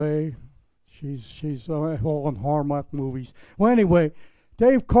Hey, she's all in Hallmark movies. Well, anyway,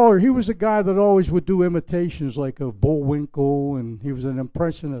 Dave Collier, he was the guy that always would do imitations like of Bullwinkle, and he was an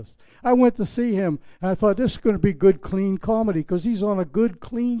impressionist. I went to see him, and I thought this is going to be good, clean comedy because he's on a good,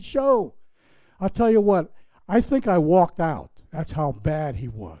 clean show. I'll tell you what, I think I walked out. That's how bad he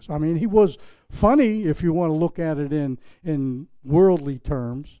was. I mean, he was funny if you want to look at it in worldly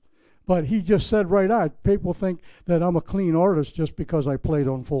terms, but he just said right out, people think that I'm a clean artist just because I played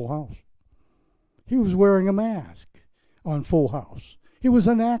on Full House. He was wearing a mask on Full House. He was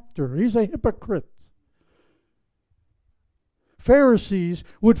an actor. He's a hypocrite. Pharisees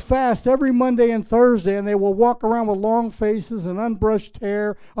would fast every Monday and Thursday, and they will walk around with long faces and unbrushed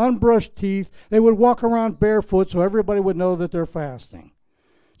hair, unbrushed teeth. They would walk around barefoot so everybody would know that they're fasting.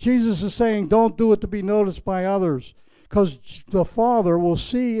 Jesus is saying, don't do it to be noticed by others, because the Father will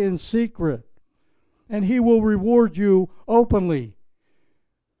see in secret, and He will reward you openly.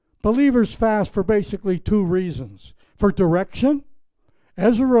 Believers fast for basically two reasons. For direction.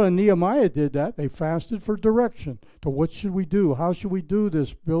 Ezra and Nehemiah did that. They fasted for direction. To what should we do? How should we do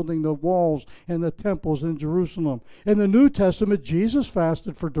this? Building the walls and the temples in Jerusalem. In the New Testament, Jesus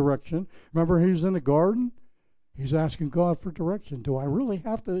fasted for direction. Remember, he was in the garden? He's asking God for direction. Do I really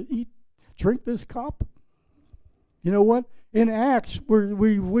have to drink this cup? You know what? In Acts,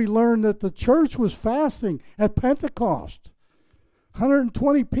 we learned that the church was fasting at Pentecost.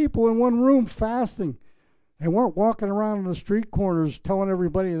 120 people in one room fasting. They weren't walking around in the street corners telling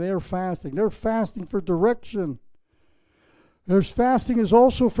everybody they're fasting. They're fasting for direction. There's fasting is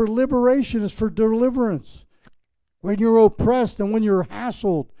also for liberation. It's for deliverance. When you're oppressed and when you're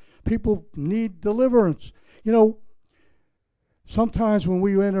hassled, people need deliverance. You know, sometimes when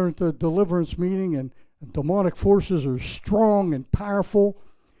we enter into a deliverance meeting and demonic forces are strong and powerful,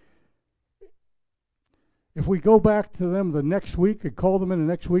 if we go back to them the next week and call them in the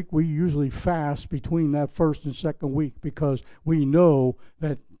next week, we usually fast between that first and second week because we know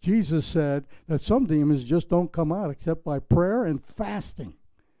that Jesus said that some demons just don't come out except by prayer and fasting.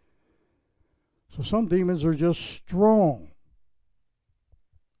 So some demons are just strong.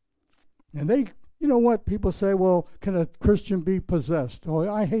 And they, you know what, people say, well, can a Christian be possessed? Oh,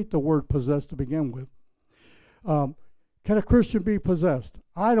 I hate the word possessed to begin with. Can a Christian be possessed?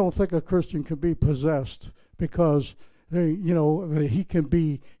 I don't think a Christian can be possessed because he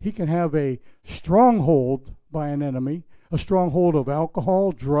can have a stronghold by an enemy, a stronghold of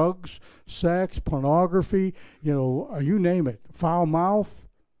alcohol, drugs, sex, pornography, you name it, foul mouth.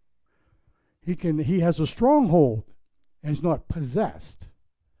 He has a stronghold and he's not possessed.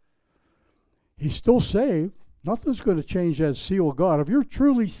 He's still saved. Nothing's going to change that seal of God. If you're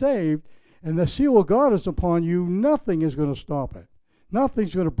truly saved and the seal of God is upon you, nothing is going to stop it.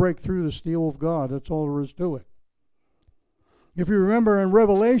 Nothing's going to break through the seal of God. That's all there is to it. If you remember in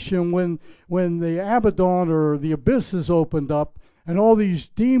Revelation, when the Abaddon or the abyss is opened up and all these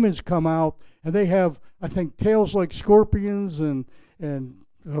demons come out and they have, I think, tails like scorpions and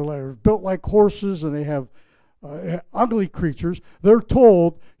they're built like horses and they have ugly creatures, they're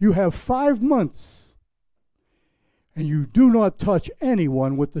told you have 5 months and you do not touch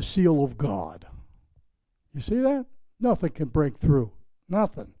anyone with the seal of God. You see that? Nothing can break through.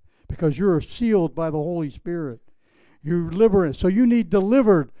 Nothing. Because you're sealed by the Holy Spirit. You're liberated. So you need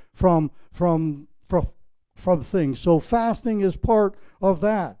delivered from things. So fasting is part of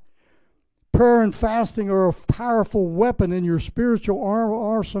that. Prayer and fasting are a powerful weapon in your spiritual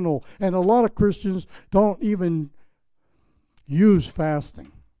arsenal. And a lot of Christians don't even use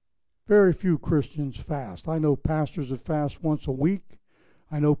fasting. Very few Christians fast. I know pastors that fast once a week.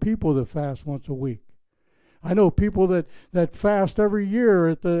 I know people that fast once a week. I know people that fast every year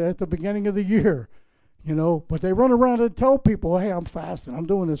at the beginning of the year, but they run around and tell people, hey, I'm fasting. I'm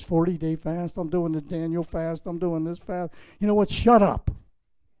doing this 40-day fast. I'm doing the Daniel fast. I'm doing this fast. You know what? Shut up.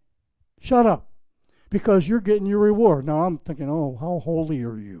 Shut up. Because you're getting your reward. Now I'm thinking, oh, how holy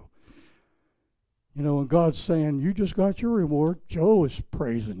are you? And God's saying, you just got your reward. Joe is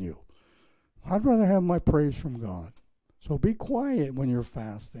praising you. I'd rather have my praise from God. So be quiet when you're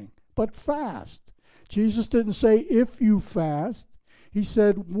fasting, but fast. Jesus didn't say if you fast. He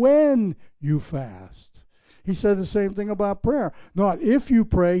said when you fast. He said the same thing about prayer. Not if you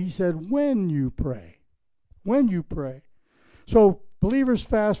pray. He said when you pray. When you pray. So believers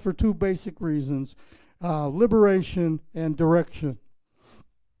fast for two basic reasons, liberation and direction.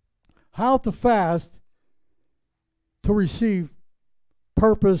 How to fast to receive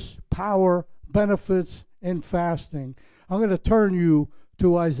purpose, power, benefits in fasting. I'm going to turn you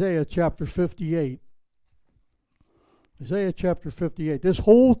to Isaiah chapter 58. Isaiah chapter 58. This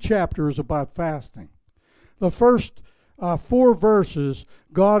whole chapter is about fasting. The first 4 verses,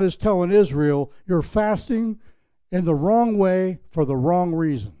 God is telling Israel, you're fasting in the wrong way for the wrong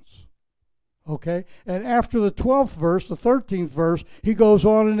reasons. Okay? And after the 12th verse, the 13th verse, he goes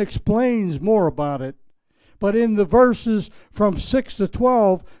on and explains more about it. But in the verses from 6 to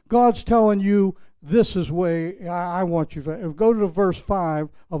 12, God's telling you, this is the way I want you to. Go to verse 5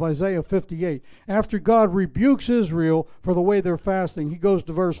 of Isaiah 58. After God rebukes Israel for the way they're fasting, he goes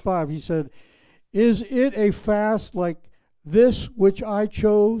to verse 5. He said, is it a fast like this which I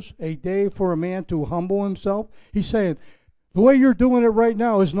chose, a day for a man to humble himself? He's saying, the way you're doing it right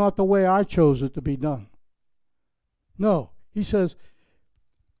now is not the way I chose it to be done. No. He said,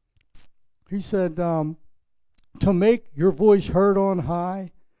 to make your voice heard on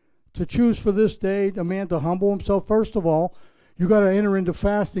high, to choose for this day a man to humble himself. First of all, you got to enter into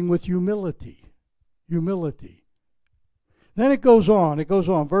fasting with humility. Humility. Then it goes on.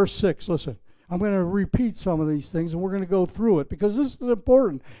 Verse 6, listen. I'm going to repeat some of these things, and we're going to go through it because this is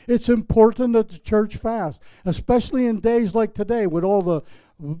important. It's important that the church fast, especially in days like today with all the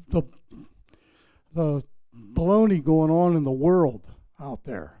baloney going on in the world out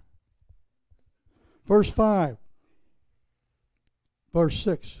there. Verse 5. Verse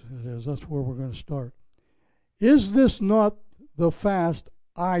 6 it is. That's where we're going to start. Is this not the fast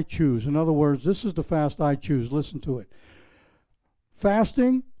I choose? In other words, this is the fast I choose. Listen to it.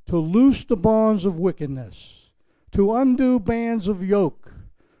 Fasting to loose the bonds of wickedness, to undo bands of yoke,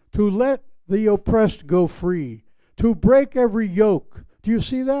 to let the oppressed go free, to break every yoke. Do you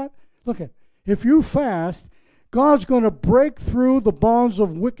see that? Look at, if you fast, God's going to break through the bonds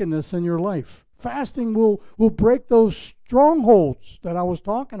of wickedness in your life. Fasting will break those strongholds that I was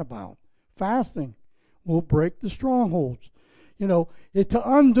talking about. Fasting will break the strongholds. You know, to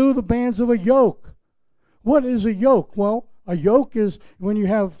undo the bands of a yoke. What is a yoke? Well, a yoke is when you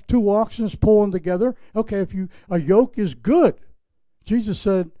have 2 oxen pulling together. Okay, a yoke is good. Jesus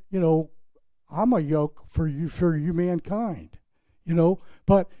said, I'm a yoke for you mankind.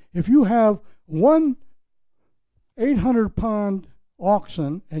 But if you have one 800-pound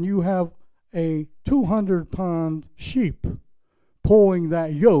oxen and you have a 200-pound sheep pulling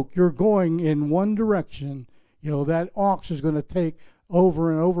that yoke, you're going in one direction. That ox is going to take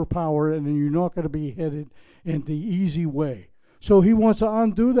over and overpower it, and you're not going to be headed in the easy way. So he wants to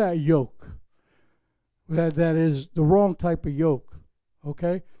undo that yoke. That is the wrong type of yoke.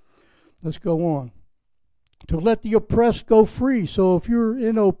 Okay? Let's go on. To let the oppressed go free. So if you're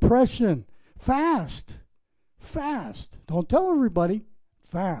in oppression, fast. Fast. Don't tell everybody.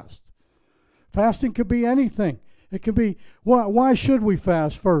 Fast. Fasting could be anything. It could be, why should we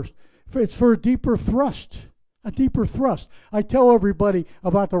fast first? It's for a deeper thrust. A deeper thrust. I tell everybody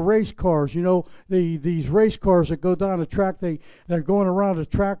about the race cars. These race cars that go down the track, they're going around the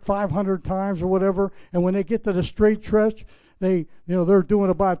track 500 times or whatever, and when they get to the straight stretch, they're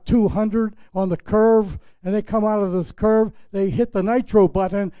doing about 200 on the curve, and they come out of this curve, they hit the nitro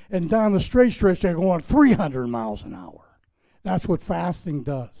button, and down the straight stretch, they're going 300 miles an hour. That's what fasting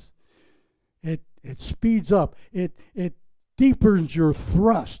does. It speeds up. It deepens your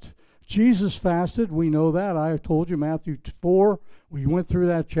thrust. Jesus fasted, we know that. I told you, Matthew 4, we went through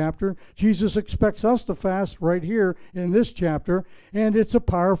that chapter. Jesus expects us to fast right here in this chapter, and it's a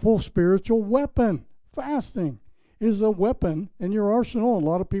powerful spiritual weapon. Fasting is a weapon in your arsenal. A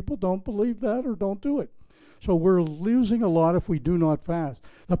lot of people don't believe that or don't do it. So we're losing a lot if we do not fast.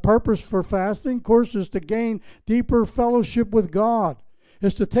 The purpose for fasting, of course, is to gain deeper fellowship with God.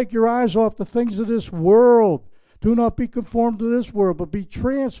 It's to take your eyes off the things of this world. Do not be conformed to this world, but be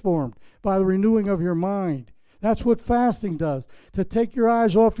transformed by the renewing of your mind. That's what fasting does. To take your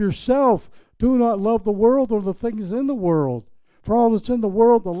eyes off yourself. Do not love the world or the things in the world. For all that's in the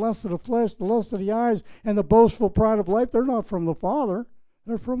world, the lust of the flesh, the lust of the eyes, and the boastful pride of life, they're not from the Father.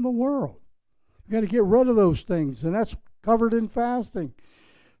 They're from the world. You've got to get rid of those things, and that's covered in fasting.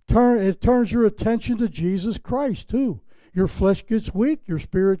 It turns your attention to Jesus Christ, too. Your flesh gets weak, your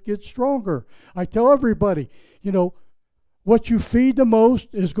spirit gets stronger. I tell everybody, what you feed the most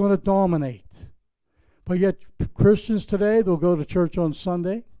is going to dominate. But yet Christians today, they'll go to church on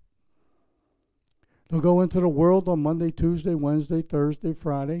Sunday. They'll go into the world on Monday, Tuesday, Wednesday, Thursday,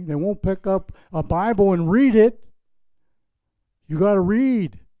 Friday. They won't pick up a Bible and read it. You got to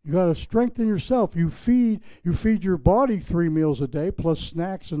read. You got to strengthen yourself. You feed your body 3 meals a day plus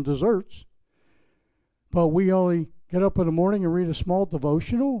snacks and desserts. But we only get up in the morning and read a small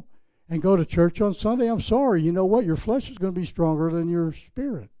devotional and go to church on Sunday. I'm sorry, you know what? Your flesh is going to be stronger than your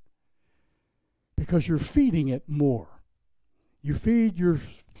spirit because you're feeding it more. You feed your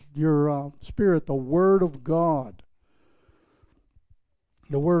spirit the Word of God.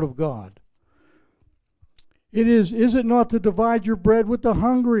 The Word of God. Is it not to divide your bread with the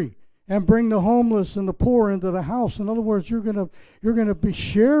hungry and bring the homeless and the poor into the house? In other words, you're gonna be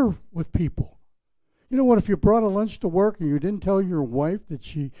share with people. You know what? If you brought a lunch to work and you didn't tell your wife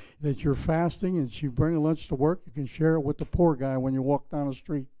that you're fasting and she bring a lunch to work, you can share it with the poor guy when you walk down the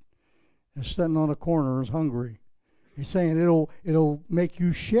street and sitting on a corner is hungry. He's saying it'll make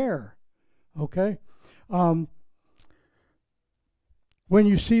you share. Okay? When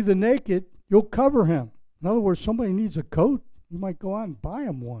you see the naked, you'll cover him. In other words, somebody needs a coat, you might go out and buy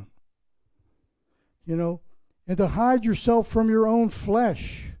him one. You know, and to hide yourself from your own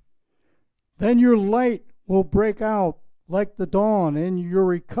flesh. Then your light will break out like the dawn, and your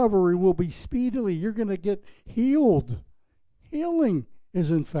recovery will be speedily. You're going to get healed. Healing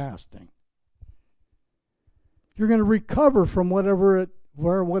is in fasting. You're going to recover from whatever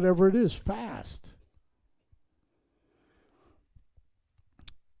it is. Fast.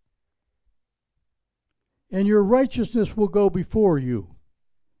 And your righteousness will go before you,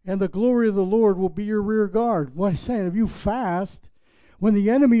 and the glory of the Lord will be your rear guard. What he's saying, if you fast, when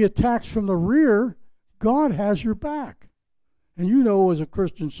the enemy attacks from the rear, God has your back. And you know as a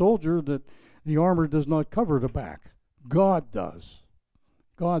Christian soldier that the armor does not cover the back. God does.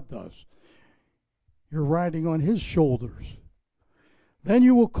 God does. You're riding on his shoulders. Then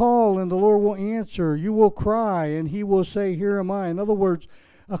you will call and the Lord will answer. You will cry and he will say, here am I. In other words,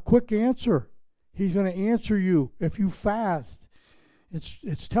 a quick answer. He's going to answer you if you fast.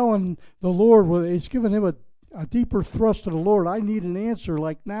 It's telling the Lord, it's giving him a deeper thrust to the Lord. I need an answer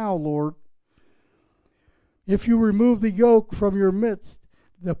like now, Lord. If you remove the yoke from your midst,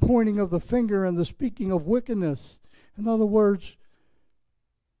 the pointing of the finger and the speaking of wickedness. In other words,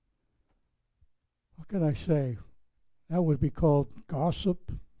 what can I say? That would be called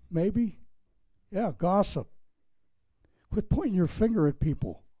gossip, maybe? Yeah, gossip. Quit pointing your finger at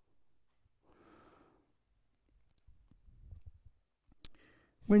people.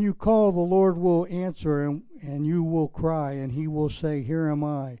 When you call, the Lord will answer, and you will cry, and he will say, here am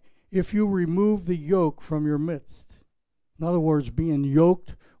I. If you remove the yoke from your midst. In other words, being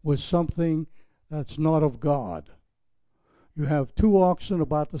yoked with something that's not of God. You have two oxen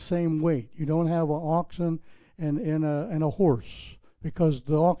about the same weight. You don't have an oxen and a horse, because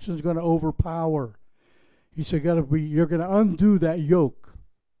the oxen's going to overpower. He said, you're going to undo that yoke.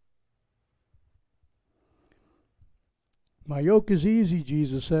 My yoke is easy,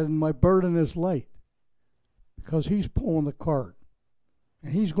 Jesus said, and my burden is light. Because he's pulling the cart.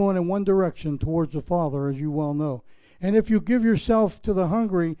 And he's going in one direction towards the Father, as you well know. And if you give yourself to the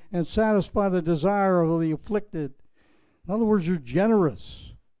hungry and satisfy the desire of the afflicted, in other words, you're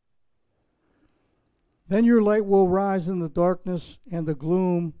generous, then your light will rise in the darkness, and the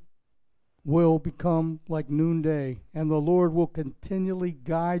gloom will become like noonday. And the Lord will continually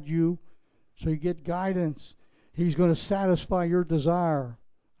guide you, so you get guidance. He's going to satisfy your desire.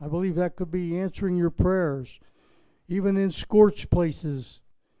 I believe that could be answering your prayers, even in scorched places,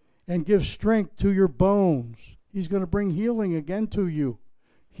 and give strength to your bones. He's going to bring healing again to you.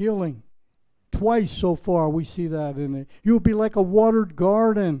 Healing. Twice so far we see that in it. You'll be like a watered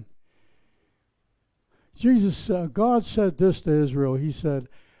garden. God said this to Israel. He said,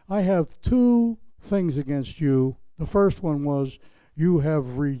 I have two things against you. The first one was, you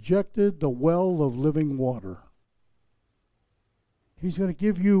have rejected the well of living water. He's going to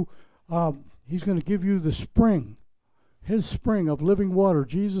give you the spring, his spring of living water.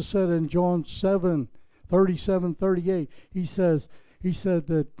 Jesus said in John 7:37-38, he said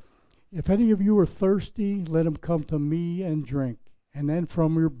that if any of you are thirsty, let him come to me and drink. And then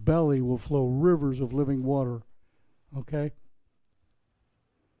from your belly will flow rivers of living water. Okay?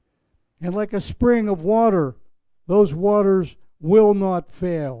 And like a spring of water, those waters will not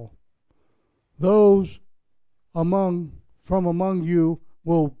fail. Those from among you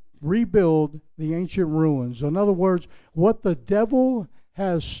will rebuild the ancient ruins. In other words, what the devil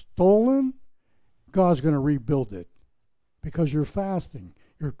has stolen, God's going to rebuild it. Because you're fasting.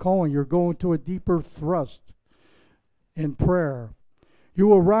 You're going to a deeper thrust in prayer. You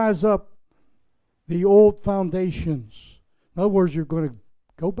will rise up the old foundations. In other words, you're going to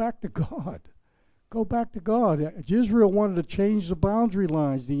go back to God. Go back to God. Israel wanted to change the boundary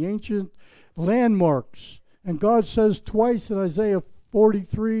lines, the ancient landmarks. And God says twice in Isaiah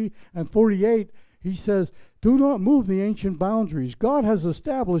 43 and 48, he says, do not move the ancient boundaries. God has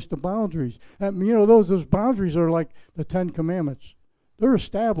established the boundaries. Those boundaries are like the Ten Commandments. They're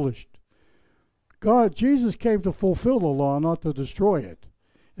established. Jesus came to fulfill the law, not to destroy it.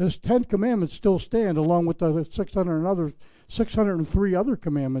 Those 10 commandments still stand, along with the 603 other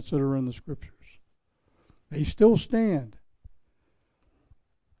commandments that are in the Scriptures. They still stand.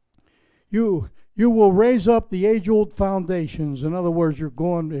 You You will raise up the age-old foundations. In other words,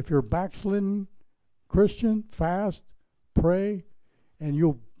 if you're a backslidden Christian, fast, pray, and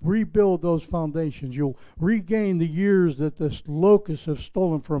you'll rebuild those foundations. You'll regain the years that the locusts have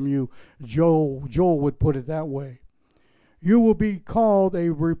stolen from you. Joel would put it that way. You will be called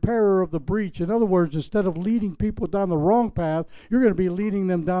a repairer of the breach. In other words, instead of leading people down the wrong path, you're going to be leading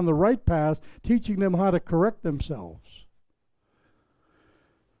them down the right path, teaching them how to correct themselves.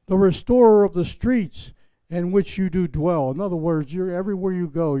 The restorer of the streets in which you do dwell. In other words, everywhere you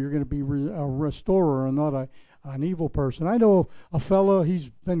go, you're going to be a restorer and not an evil person. I know a fellow, he's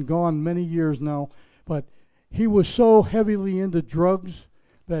been gone many years now, but he was so heavily into drugs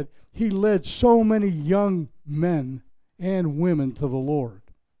that he led so many young men and women to the Lord.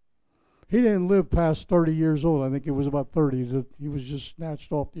 He didn't live past 30 years old. I think it was about 30 that he was just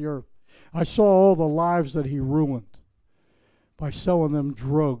snatched off the earth. I saw all the lives that he ruined by selling them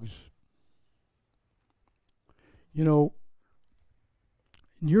drugs. You know,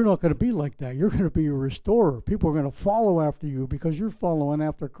 you're not going to be like that. You're going to be a restorer. People are going to follow after you because you're following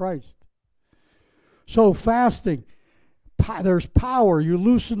after Christ. So fasting, there's power. You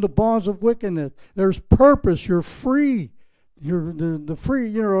loosen the bonds of wickedness. There's purpose. You're free. You're the free.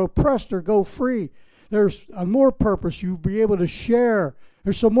 You're oppressed or go free. There's a more purpose. You'll be able to share.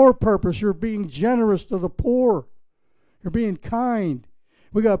 There's some more purpose. You're being generous to the poor. You're being kind.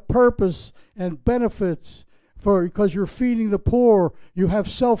 We got purpose and benefits because you're feeding the poor. You have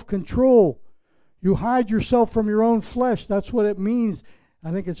self-control. You hide yourself from your own flesh. That's what it means.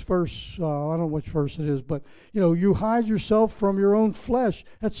 I think it's verse, I don't know which verse it is, but, you hide yourself from your own flesh.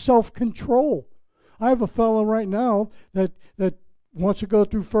 That's self-control. I have a fellow right now that wants to go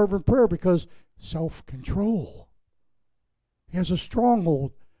through fervent prayer because self-control. He has a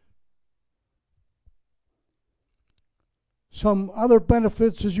stronghold. Some other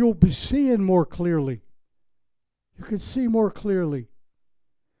benefits is you'll be seeing more clearly. You can see more clearly.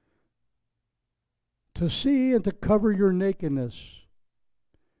 To see and to cover your nakedness.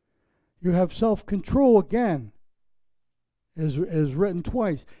 You have self-control again, as written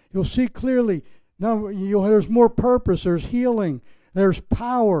twice. You'll see clearly. Now there's more purpose. There's healing. There's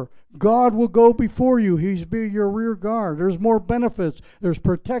power. God will go before you. He's be your rear guard. There's more benefits. There's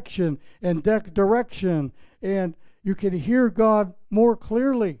protection and direction. And you can hear God more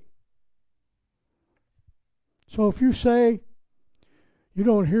clearly. So if you say you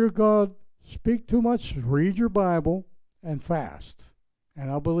don't hear God speak too much, read your Bible and fast.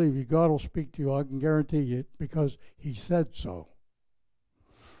 And I believe you, God will speak to you. I can guarantee you because He said so.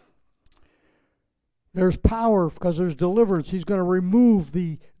 There's power because there's deliverance. He's going to remove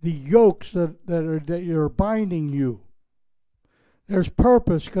the yokes that are binding you. There's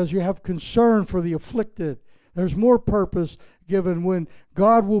purpose because you have concern for the afflicted. There's more purpose given when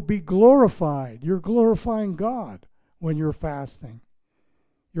God will be glorified. You're glorifying God when you're fasting.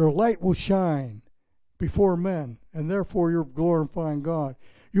 Your light will shine before men, and therefore you're glorifying God.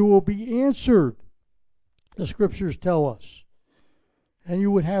 You will be answered, the scriptures tell us, and you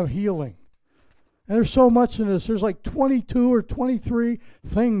would have healing. And there's so much in this. There's like 22 or 23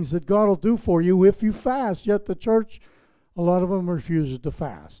 things that God will do for you if you fast, yet the church, a lot of them refuses to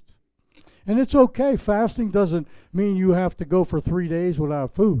fast. And it's okay. Fasting doesn't mean you have to go for 3 days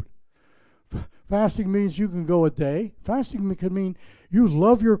without food. Fasting means you can go a day. Fasting can mean you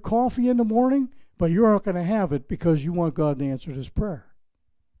love your coffee in the morning, but you're not going to have it because you want God to answer this prayer.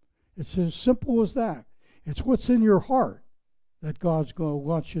 It's as simple as that. It's what's in your heart that God's going to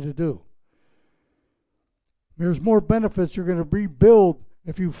want you to do. There's more benefits. You're going to rebuild.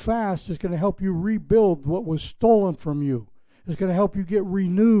 If you fast, it's going to help you rebuild what was stolen from you. It's going to help you get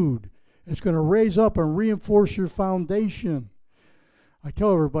renewed. It's going to raise up and reinforce your foundation. I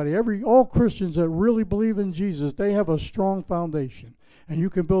tell everybody, all Christians that really believe in Jesus, they have a strong foundation. And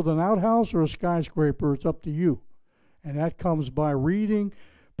you can build an outhouse or a skyscraper. It's up to you. And that comes by reading,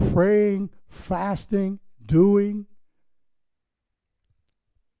 praying, fasting, doing.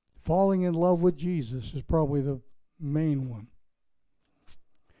 Falling in love with Jesus is probably the main one.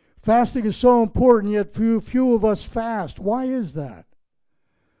 Fasting is so important, yet few of us fast. Why is that?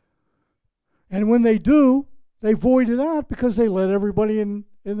 And when they do, they void it out because they let everybody in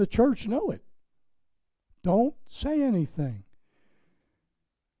the church know it. Don't say anything.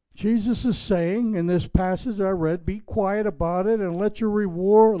 Jesus is saying in this passage I read, be quiet about it and let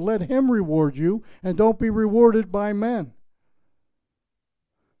Him reward you, and don't be rewarded by men.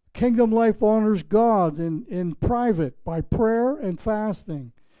 Kingdom life honors God in private by prayer and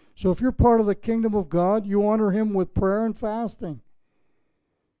fasting. So if you're part of the kingdom of God, you honor Him with prayer and fasting.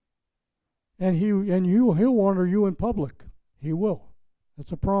 And He'll honor you in public. He will.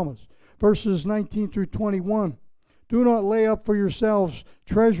 That's a promise. verses 19 through 21. Do not lay up for yourselves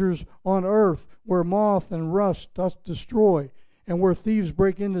treasures on earth where moth and rust doth destroy, and where thieves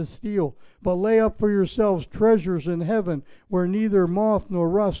break in to steal. But lay up for yourselves treasures in heaven where neither moth nor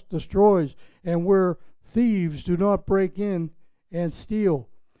rust destroys, and where thieves do not break in and steal.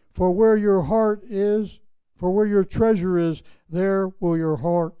 For where your treasure is, there will your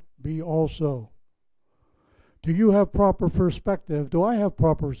heart be also. Do you have proper perspective? Do I have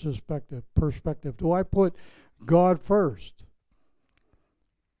proper perspective? Do I put God first?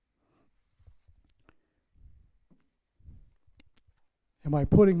 Am I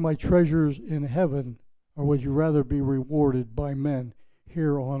putting my treasures in heaven, or would you rather be rewarded by men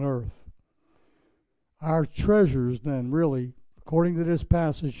here on earth? Our treasures then really, according to this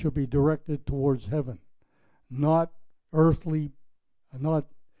passage, should be directed towards heaven, not earthly, not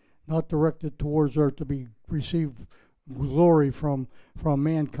directed towards earth to receive glory from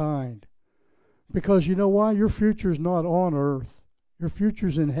mankind. Because you know why? Your future's not on earth. Your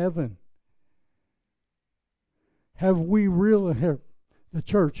future's in heaven. Have we really, the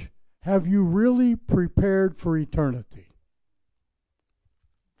church, have you really prepared for eternity?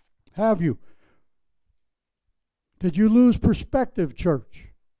 Have you? Did you lose perspective, church?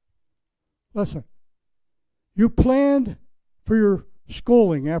 Listen, you planned for your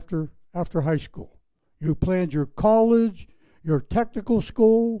schooling after high school. You planned your college, your technical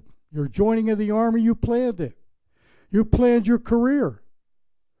school, your joining of the army. You planned it. You planned your career.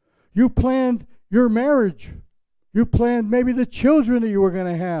 You planned your marriage. You planned maybe the children that you were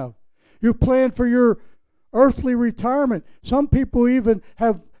going to have. You planned for your earthly retirement. Some people even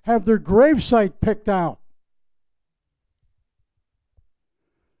have their gravesite picked out.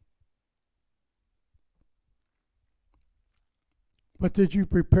 But did you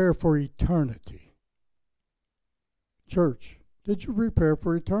prepare for eternity? Church, did you prepare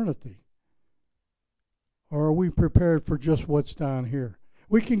for eternity? Or are we prepared for just what's down here?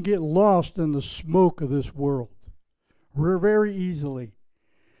 We can get lost in the smoke of this world very easily.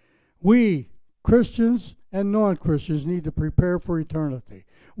 We, Christians and non-Christians, need to prepare for eternity.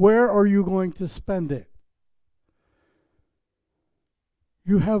 Where are you going to spend it?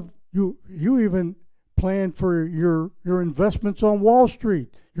 You even plan for your investments on Wall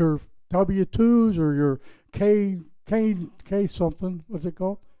Street, your W-2s or your K something, what's it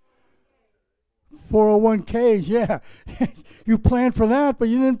called? 401ks, yeah. You planned for that, but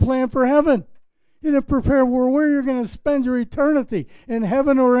you didn't plan for heaven. You didn't prepare where you're going to spend your eternity, in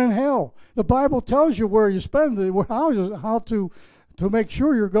heaven or in hell. The Bible tells you where you spend it, how to make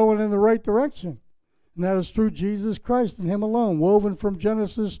sure you're going in the right direction. And that is through Jesus Christ and Him alone, woven from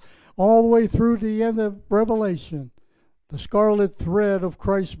Genesis all the way through to the end of Revelation, the scarlet thread of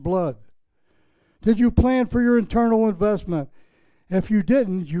Christ's blood. Did you plan for your eternal investment? If you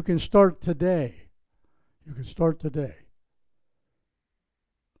didn't, you can start today. You can start today.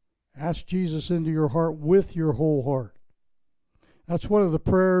 Ask Jesus into your heart with your whole heart. That's one of the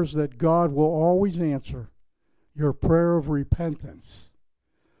prayers that God will always answer, your prayer of repentance.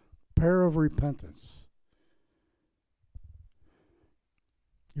 Prayer of repentance.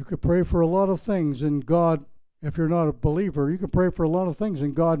 You could pray for a lot of things, and God, if you're not a believer, you can pray for a lot of things,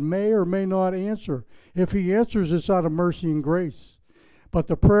 and God may or may not answer. If He answers, it's out of mercy and grace. But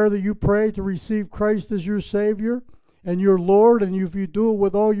the prayer that you pray to receive Christ as your Savior and your Lord, and if you do it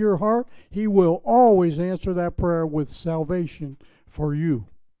with all your heart, He will always answer that prayer with salvation for you.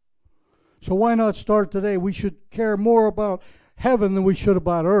 So why not start today? We should care more about heaven than we should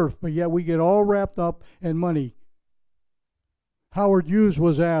about earth, but yet we get all wrapped up in money. Howard Hughes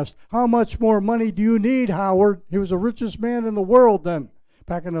was asked, how much more money do you need, Howard? He was the richest man in the world then,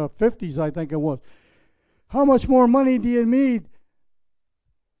 back in the 50s, I think it was. How much more money do you need?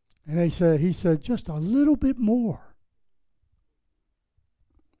 And he said, just a little bit more.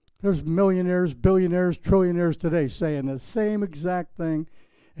 There's millionaires, billionaires, trillionaires today saying the same exact thing,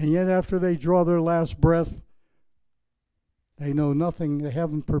 and yet after they draw their last breath, they know nothing, they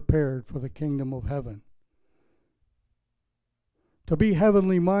haven't prepared for the kingdom of heaven. To be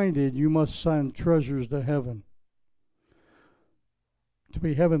heavenly minded, you must send treasures to heaven. To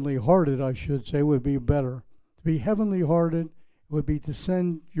be heavenly hearted, I should say, would be better. To be heavenly hearted would be to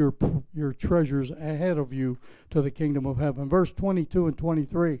send your treasures ahead of you to the kingdom of heaven. Verse 22 and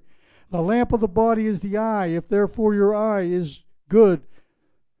 23. The lamp of the body is the eye. If therefore your eye is good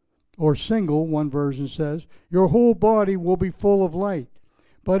or single, one version says, your whole body will be full of light.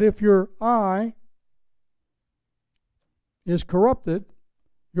 But if your eye is corrupted,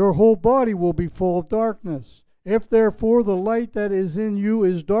 your whole body will be full of darkness. If therefore the light that is in you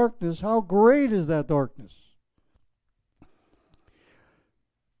is darkness, how great is that darkness?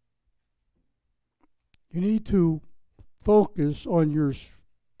 You need to focus on your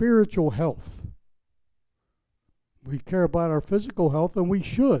spiritual health. We care about our physical health, and we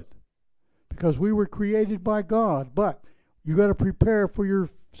should, because we were created by God. But you got to prepare for your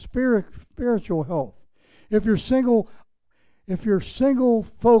spiritual health. If your single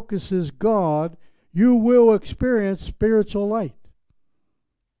focus is God, you will experience spiritual light.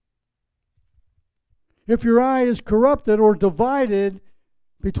 If your eye is corrupted or divided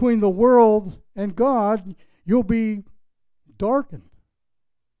between the world and God, you'll be darkened.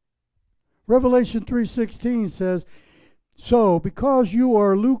 Revelation 3:16 says, "So, because you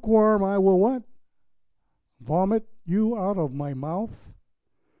are lukewarm, I will" what? "Vomit you out of my mouth.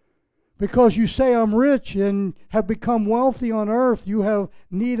 Because you say, I'm rich and have become wealthy on earth, you have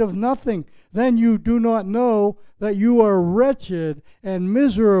need of nothing. Then you do not know that you are wretched and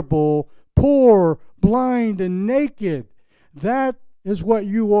miserable, poor, blind, and naked." That is what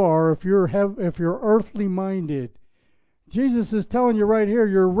you are if you're earthly minded. Jesus is telling you right here,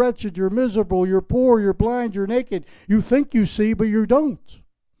 you're wretched, you're miserable, you're poor, you're blind, you're naked. You think you see, but you don't.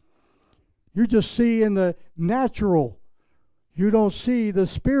 You just see in the natural. You don't see the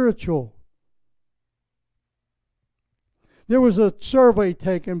spiritual. There was a survey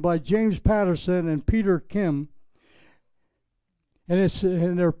taken by James Patterson and Peter Kim, and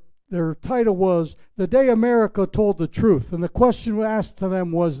their title was "The Day America Told the Truth." And the question asked to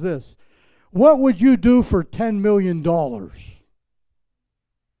them was this: what would you do for $10 million?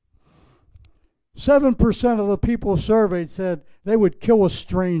 7% of the people surveyed said they would kill a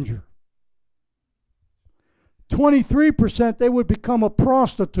stranger. 23% they would become a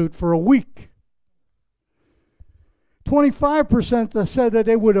prostitute for a week. 25% said that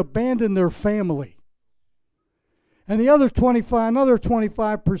they would abandon their family. And another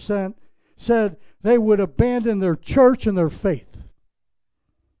 25% said they would abandon their church and their faith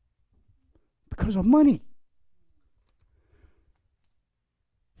because of money.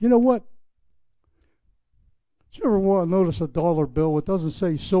 You know what? Did you ever notice a dollar bill? It doesn't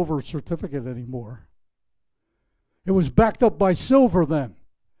say silver certificate anymore. It was backed up by silver then.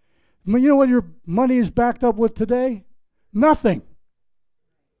 You know what your money is backed up with today? Nothing.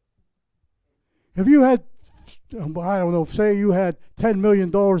 If you had, I don't know, say you had $10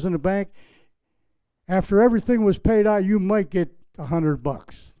 million in the bank, after everything was paid out, you might get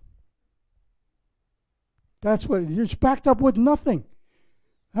 $100. That's what, it's backed up with nothing.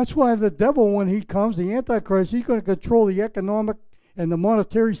 That's why the devil, when he comes, the Antichrist, he's going to control the economic and the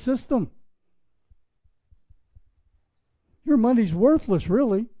monetary system. Your money's worthless,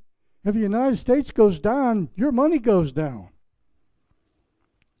 really. If the United States goes down, your money goes down.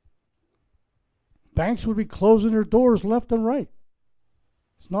 Banks would be closing their doors left and right.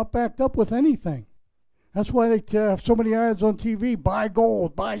 It's not backed up with anything. That's why they have so many ads on TV: buy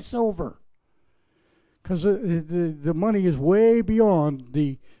gold, buy silver. Because the money is way beyond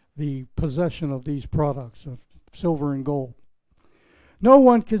the possession of these products of silver and gold. No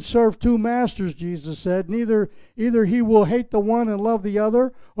one can serve two masters, Jesus said. Either he will hate the one and love the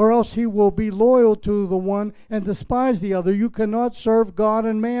other, or else he will be loyal to the one and despise the other. You cannot serve God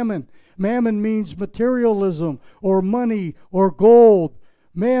and mammon. Mammon means materialism or money or gold.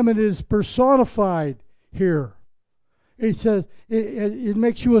 Mammon is personified here. It says it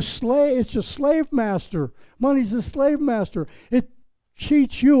makes you a slave. It's a slave master. Money's a slave master. It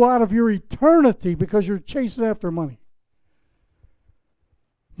cheats you out of your eternity because you're chasing after money.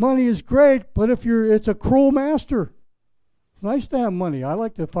 Money is great, but it's a cruel master. It's nice to have money.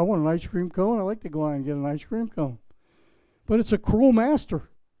 If I want an ice cream cone, I like to go out and get an ice cream cone. But it's a cruel master.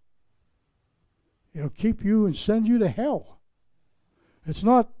 It'll keep you and send you to hell. It's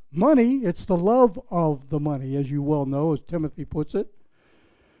not money, it's the love of the money, as you well know, as Timothy puts it.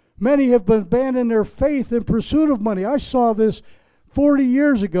 Many have abandoned their faith in pursuit of money. I saw this 40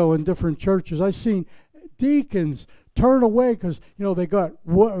 years ago in different churches. I've seen deacons turn away because, they got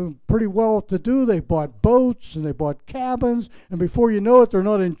pretty well to do. They bought boats and they bought cabins, and before you know it, they're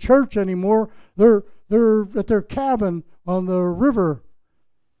not in church anymore. They're at their cabin on the river.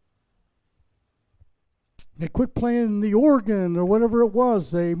 They quit playing the organ or whatever it was.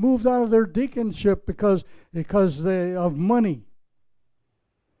 They moved out of their deaconship because of money.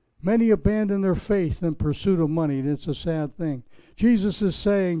 Many abandon their faith in pursuit of money, and it's a sad thing. Jesus is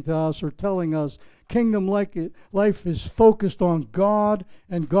saying to us, or telling us, kingdom life is focused on God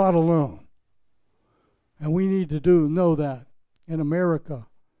and God alone. And we need to know that in America,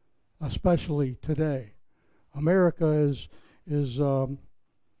 especially today. America is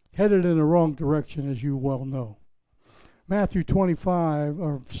headed in the wrong direction, as you well know. Matthew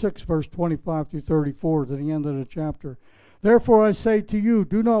 6, verse 25 through 34, to the end of the chapter. Therefore I say to you,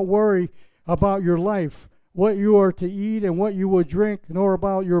 do not worry about your life, what you are to eat and what you will drink, nor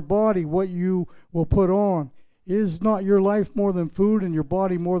about your body, what you will put on. Is not your life more than food, and your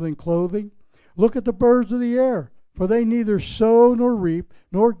body more than clothing? Look at the birds of the air, for they neither sow nor reap,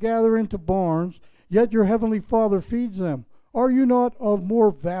 nor gather into barns, yet your heavenly Father feeds them. Are you not of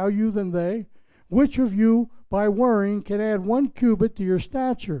more value than they? Which of you, by worrying, can add 1 cubit to your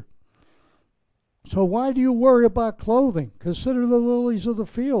stature? So why do you worry about clothing? Consider the lilies of the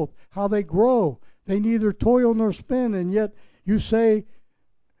field, how they grow. They neither toil nor spin, and yet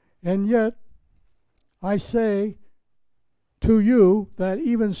I say to you that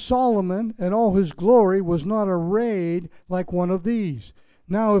even Solomon in all his glory was not arrayed like one of these.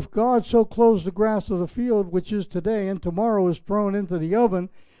 Now if God so clothes the grass of the field, which is today and tomorrow is thrown into the oven,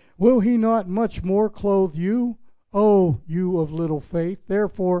 will he not much more clothe you, O you of little faith?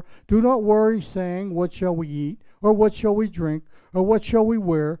 Therefore do not worry, saying, what shall we eat, or what shall we drink, or what shall we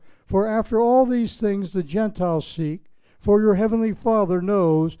wear? For after all these things the Gentiles seek. For your heavenly Father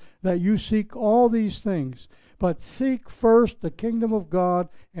knows that you seek all these things. But seek first the kingdom of God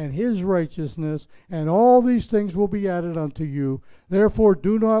and his righteousness, and all these things will be added unto you. Therefore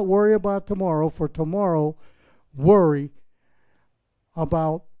do not worry about tomorrow, for tomorrow worry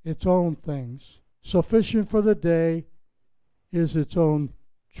about its own things. Sufficient for the day is its own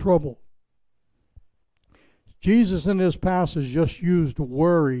trouble. Jesus in this passage just used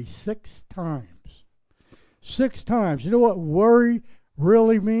worry 6 times. 6 times. You know what worry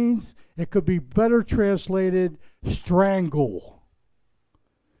really means? It could be better translated strangle.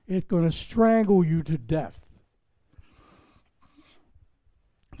 It's going to strangle you to death.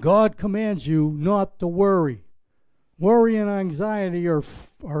 God commands you not to worry. Worry and anxiety are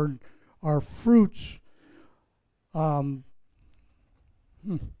fruits. Worry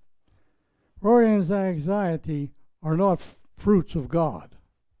and anxiety are not fruits of God.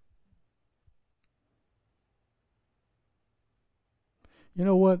 You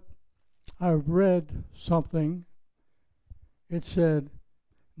know what? I read something. It said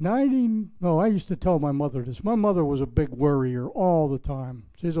I used to tell my mother this. My mother was a big worrier all the time.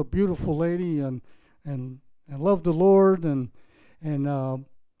 She's a beautiful lady and loved the Lord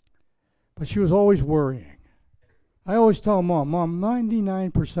but she was always worrying. I always tell Mom,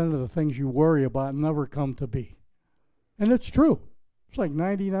 99% of the things you worry about never come to be. And it's true. It's like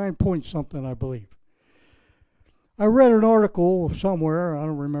 99 point something, I believe. I read an article somewhere, I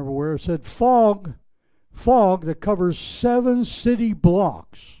don't remember where, it said fog that covers 7 city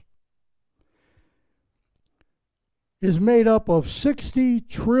blocks is made up of 60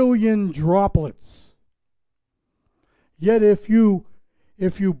 trillion droplets. Yet if you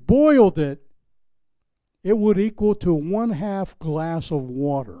boiled it, it would equal to 1/2 glass of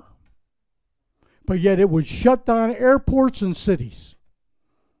water. But yet it would shut down airports and cities.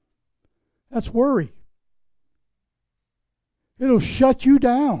 That's worry. It'll shut you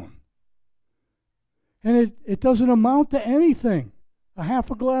down. And it doesn't amount to anything.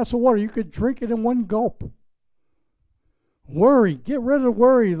 1/2 glass of water, you could drink it in 1 gulp. Worry. Get rid of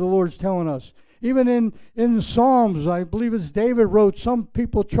worry, the Lord's telling us. Even in the Psalms, I believe it's David wrote, some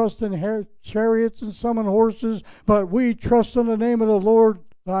people trust in chariots and some in horses, but we trust in the name of the Lord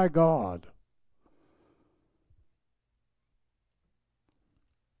thy God.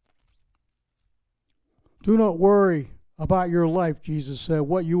 Do not worry about your life, Jesus said,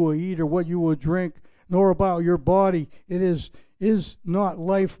 what you will eat or what you will drink, nor about your body. It is not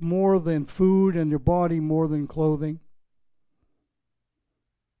life more than food, and your body more than clothing?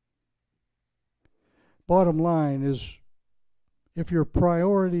 Bottom line is, if your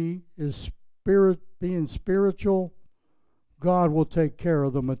priority is being spiritual, God will take care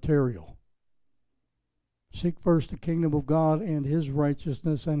of the material. Seek first the kingdom of God and his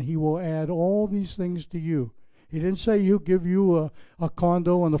righteousness, and he will add all these things to you. He didn't say he'll give you a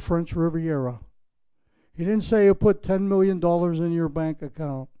condo on the French Riviera. He didn't say he'll put $10 million in your bank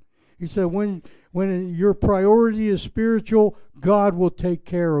account. He said when your priority is spiritual, God will take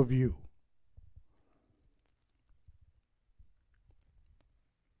care of you.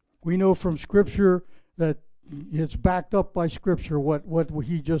 We know from Scripture that it's backed up by Scripture, what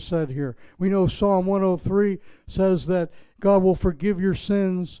he just said here. We know Psalm 103 says that God will forgive your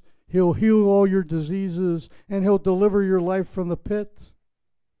sins, he'll heal all your diseases, and he'll deliver your life from the pit.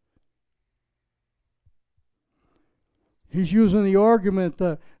 He's using the argument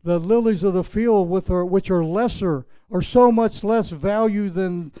that the lilies of the field, which are lesser, are so much less value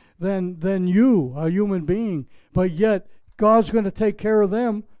than you, a human being, but yet God's going to take care of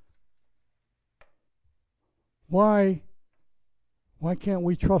them. Why can't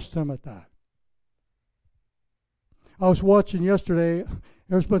we trust him at that? I was watching yesterday.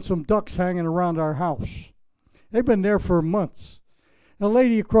 There's been some ducks hanging around our house. They've been there for months. The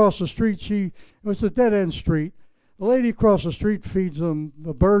lady across the street, it was a dead-end street. The lady across the street feeds them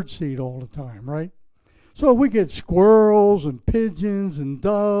the bird seed all the time, right? So we get squirrels and pigeons and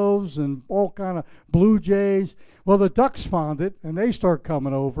doves and all kind of blue jays. Well, the ducks found it, and they start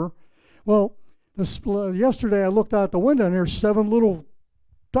coming over. Well, yesterday I looked out the window, and there's 7 little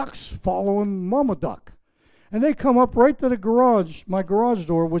ducks following Mama Duck. And they come up right to the garage, my garage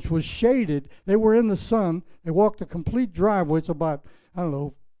door, which was shaded. They were in the sun. They walked a complete driveway. It's about,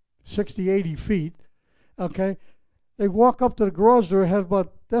 60, 80 feet. Okay? They walk up to the garage door, it had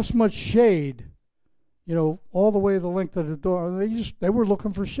about this much shade, all the way the length of the door. And they were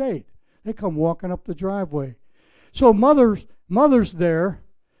looking for shade. They come walking up the driveway. So mother's there,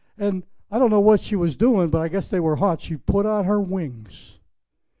 and I don't know what she was doing, but I guess they were hot. She put out her wings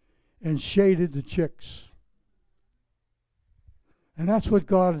and shaded the chicks. And that's what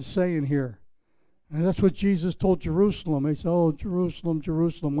God is saying here. And that's what Jesus told Jerusalem. He said, "Oh, Jerusalem,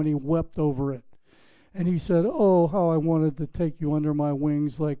 Jerusalem," when he wept over it. And he said, "Oh, how I wanted to take you under my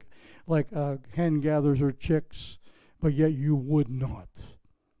wings like a hen gathers her chicks, but yet you would not."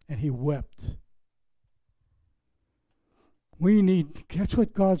 And he wept. That's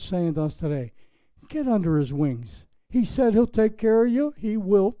what God's saying to us today. Get under his wings. He said he'll take care of you. He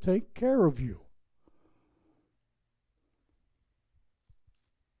will take care of you.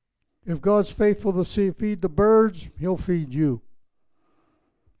 If God's faithful to feed the birds, he'll feed you.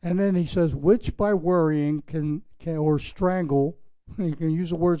 And then he says, which by worrying can or strangle, you can use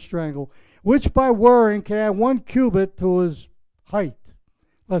the word strangle, which by worrying can add 1 cubit to his height.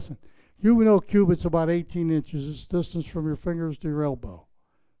 Listen, you know cubit's about 18 inches. It's distance from your fingers to your elbow.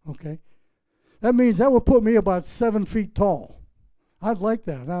 Okay? That means that would put me about 7 feet tall. I'd like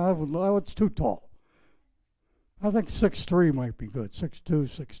that. It's too tall. I think 6'3" might be good. 6'2",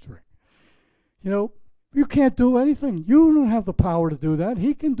 6'3". You can't do anything. You don't have the power to do that.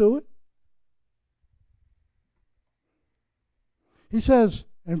 He can do it. He says,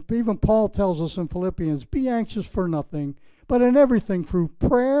 and even Paul tells us in Philippians, be anxious for nothing, but in everything through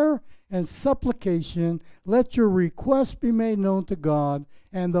prayer and supplication, let your requests be made known to God,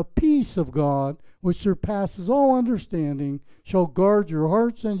 and the peace of God, which surpasses all understanding, shall guard your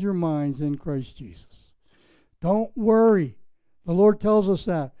hearts and your minds in Christ Jesus. Don't worry. The Lord tells us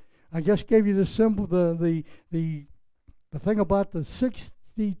that. I just gave you the symbol, the thing about the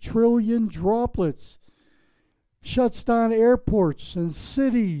 60 trillion droplets. Shuts down airports and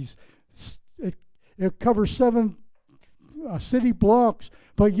cities. It covers 7 city blocks,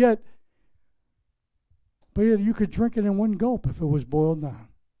 but yet you could drink it in 1 gulp if it was boiled down.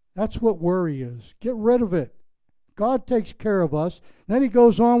 That's what worry is. Get rid of it. God takes care of us. Then he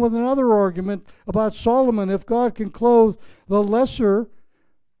goes on with another argument about Solomon. If God can clothe the lesser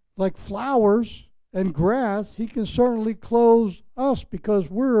like flowers and grass, he can certainly clothe us because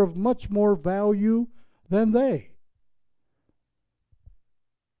we're of much more value than they.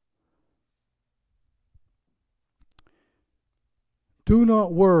 Do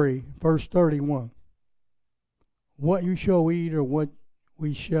not worry, verse 31, what you shall eat or what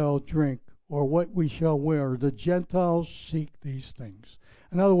we shall drink or what we shall wear. The Gentiles seek these things.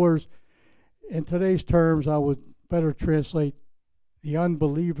 In other words, in today's terms, I would better translate the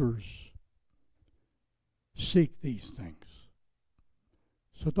unbelievers seek these things.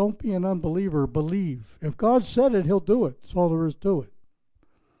 So don't be an unbeliever, believe. If God said it, he'll do it. That's all there is to it.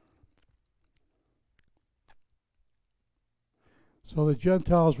 So the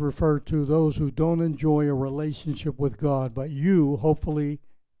Gentiles refer to those who don't enjoy a relationship with God, but you, hopefully,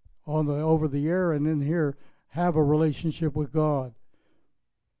 over the air and in here, have a relationship with God.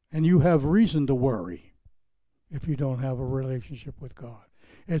 And you have reason to worry if you don't have a relationship with God.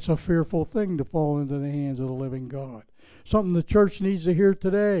 It's a fearful thing to fall into the hands of the living God. Something the church needs to hear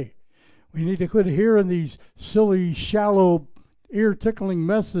today. We need to quit hearing these silly, shallow, ear-tickling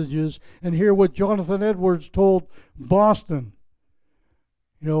messages and hear what Jonathan Edwards told Boston,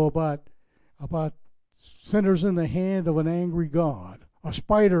 about sinners in the hand of an angry God. A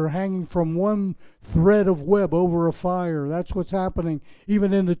spider hanging from one thread of web over a fire. That's what's happening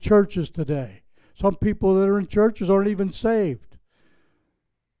even in the churches today. Some people that are in churches aren't even saved.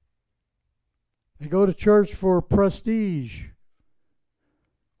 They go to church for prestige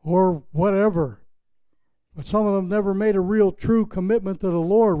or whatever. But some of them never made a real true commitment to the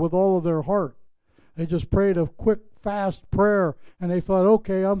Lord with all of their heart. They just prayed a quick, fast prayer and they thought,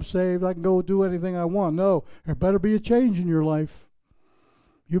 okay, I'm saved. I can go do anything I want. No, there better be a change in your life.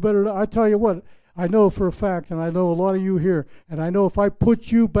 I tell you what, I know for a fact, and I know a lot of you here, and I know if I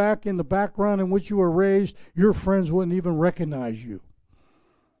put you back in the background in which you were raised, your friends wouldn't even recognize you.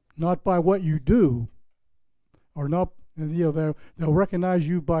 Not by what you do, or not, they'll recognize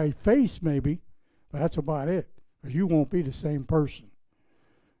you by face maybe, but that's about it, because you won't be the same person.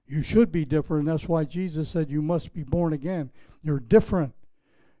 You should be different. That's why Jesus said you must be born again. You're different.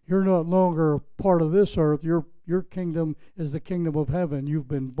 You're no longer part of this earth. Your kingdom is the kingdom of heaven. You've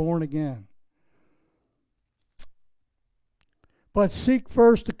been born again. But seek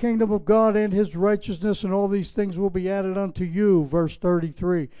first the kingdom of God and his righteousness, and all these things will be added unto you. Verse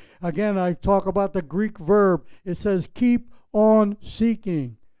 33. Again, I talk about the Greek verb. It says, keep on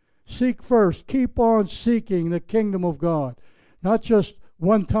seeking. Seek first. Keep on seeking the kingdom of God. Not just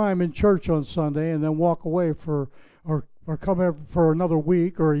one time in church on Sunday and then walk away or come for another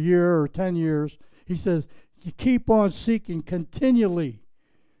week or a year or 10 years. He says, you keep on seeking continually.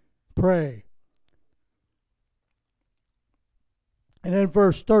 Pray. And then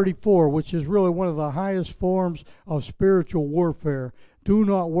verse 34, which is really one of the highest forms of spiritual warfare. Do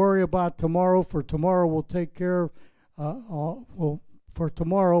not worry about tomorrow, for tomorrow will take care for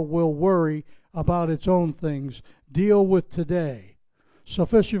tomorrow will worry about its own things. Deal with today.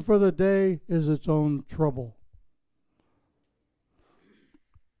 Sufficient for the day is its own trouble.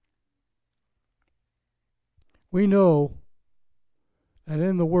 We know that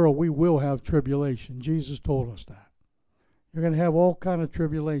in the world we will have tribulation. Jesus told us that. You're going to have all kind of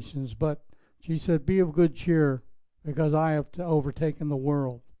tribulations, but he said, be of good cheer, because I have overtaken the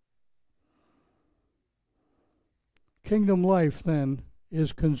world. Kingdom life, then,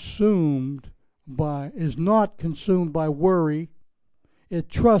 is not consumed by worry. It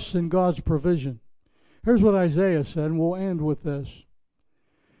trusts in God's provision. Here's what Isaiah said, and we'll end with this.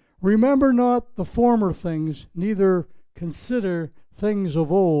 Remember not the former things, neither consider things of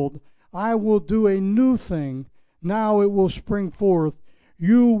old. I will do a new thing. Now it will spring forth.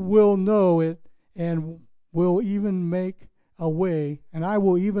 You will know it, and will even make a way, and I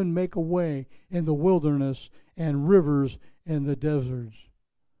will even make a way in the wilderness and rivers in the deserts.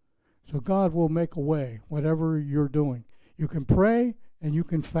 So God will make a way, whatever you're doing. You can pray and you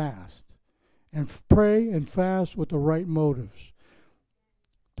can fast. And pray and fast with the right motives.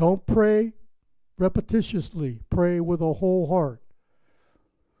 Don't pray repetitiously. Pray with a whole heart.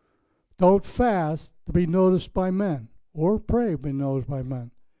 Don't fast to be noticed by men, or pray to be noticed by men.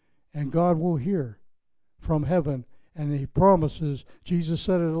 And God will hear from heaven. And he promises, Jesus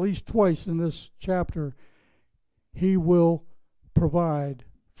said it at least twice in this chapter, he will provide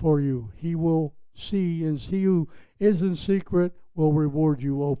for you. He will see, and he who is in secret will reward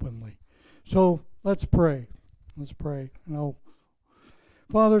you openly. So let's pray. Let's pray.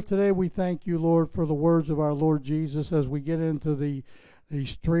 Father, today we thank you, Lord, for the words of our Lord Jesus as we get into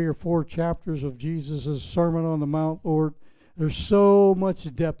these 3 or 4 chapters of Jesus' Sermon on the Mount, Lord. There's so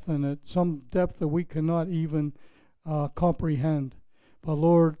much depth in it, some depth that we cannot even comprehend. But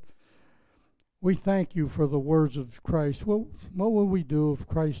Lord, we thank you for the words of Christ. What would we do if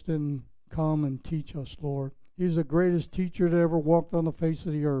Christ didn't come and teach us, Lord? He's the greatest teacher that ever walked on the face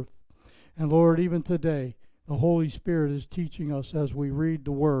of the earth. And Lord, even today, the Holy Spirit is teaching us as we read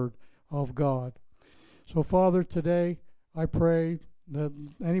the Word of God. So Father, today I pray that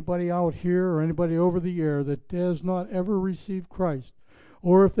anybody out here or anybody over the air that does not ever receive Christ,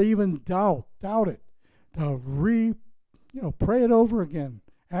 or if they even doubt it, pray it over again.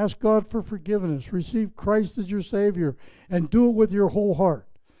 Ask God for forgiveness. Receive Christ as your Savior, and do it with your whole heart.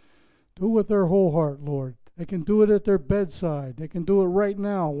 Do it with their whole heart, Lord. They can do it at their bedside. They can do it right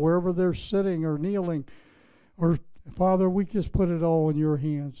now, wherever they're sitting or kneeling. Or, Father, we just put it all in your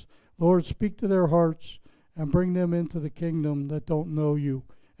hands. Lord, speak to their hearts and bring them into the kingdom that don't know you.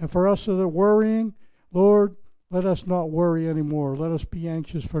 And for us that are worrying, Lord, let us not worry anymore. Let us be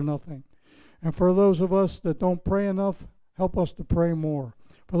anxious for nothing. And for those of us that don't pray enough, help us to pray more.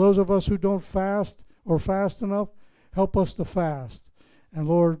 For those of us who don't fast or fast enough, help us to fast. And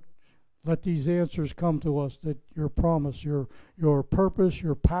Lord, let these answers come to us, that your promise, your purpose,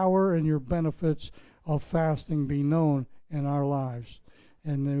 your power, and your benefits of fasting be known in our lives.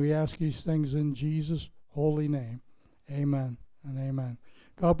 And we ask these things in Jesus' holy name. Amen and amen.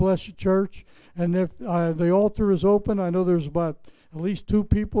 God bless you, church. And if the altar is open, I know there's about at least 2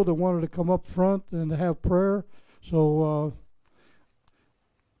 people that wanted to come up front and to have prayer. So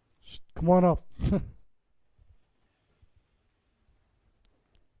come on up.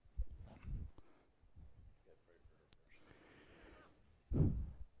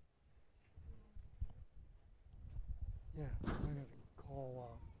 Yeah, I'm going to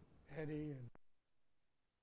call Eddie and